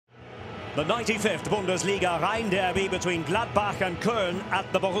The 95th Bundesliga Rhein Derby between Gladbach and Köln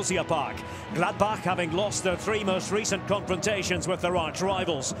at the Borussia Park. Gladbach having lost their three most recent confrontations with their arch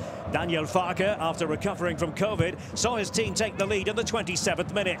rivals. Daniel Farke, after recovering from COVID, saw his team take the lead in the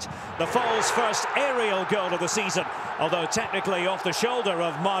 27th minute. The Foal's first aerial goal of the season, although technically off the shoulder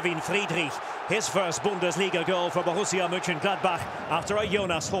of Marvin Friedrich. His first Bundesliga goal for Borussia Mönchengladbach after a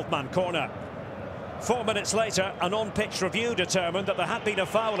Jonas Hofmann corner. 4 minutes later, an on-pitch review determined that there had been a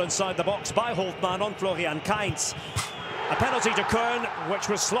foul inside the box by Hofmann on Florian Kainz. A penalty to Köln, which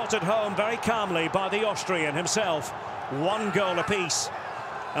was slotted home very calmly by the Austrian himself. 1 goal apiece.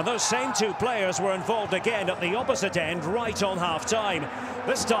 And those same two players were involved again at the opposite end, right on half-time.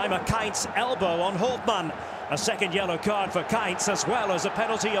 This time a Kainz elbow on Hofmann. A second yellow card for Kainz, as well as a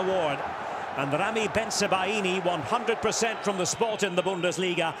penalty award. And Bensebaini, 100% from the spot in the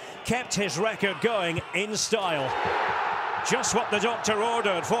Bundesliga, kept his record going in style. Just what the doctor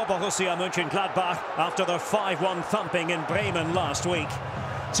ordered for Borussia Mönchengladbach after their 5-1 thumping in Bremen last week.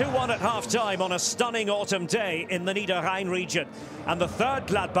 2-1 at half-time on a stunning autumn day in the Niederrhein region. And the third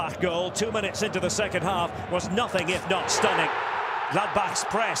Gladbach goal, 2 minutes into the second half, was nothing if not stunning. Gladbach's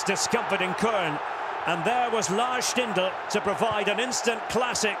press discomforting Köln. And there was Stindl to provide an instant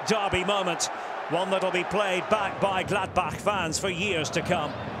classic derby moment. One that'll be played back by Gladbach fans for years to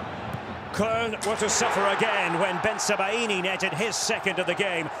come. Köln were to suffer again when Bensebaini netted his second of the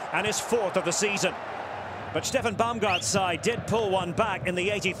game and his fourth of the season. But Stefan Baumgart's side did pull one back in the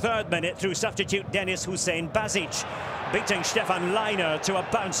 83rd minute through substitute Dennis Huseinbasic, beating Stefan Leiner to a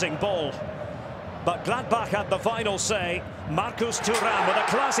bouncing ball. But Gladbach had the final say. Marcus Thuram with a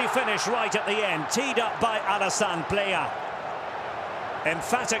classy finish right at the end, teed up by Alassane Plea.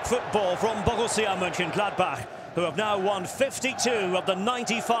 Emphatic football from Borussia Mönchengladbach, who have now won 52 of the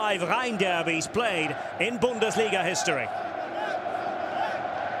 95 Rhein derbies played in Bundesliga history.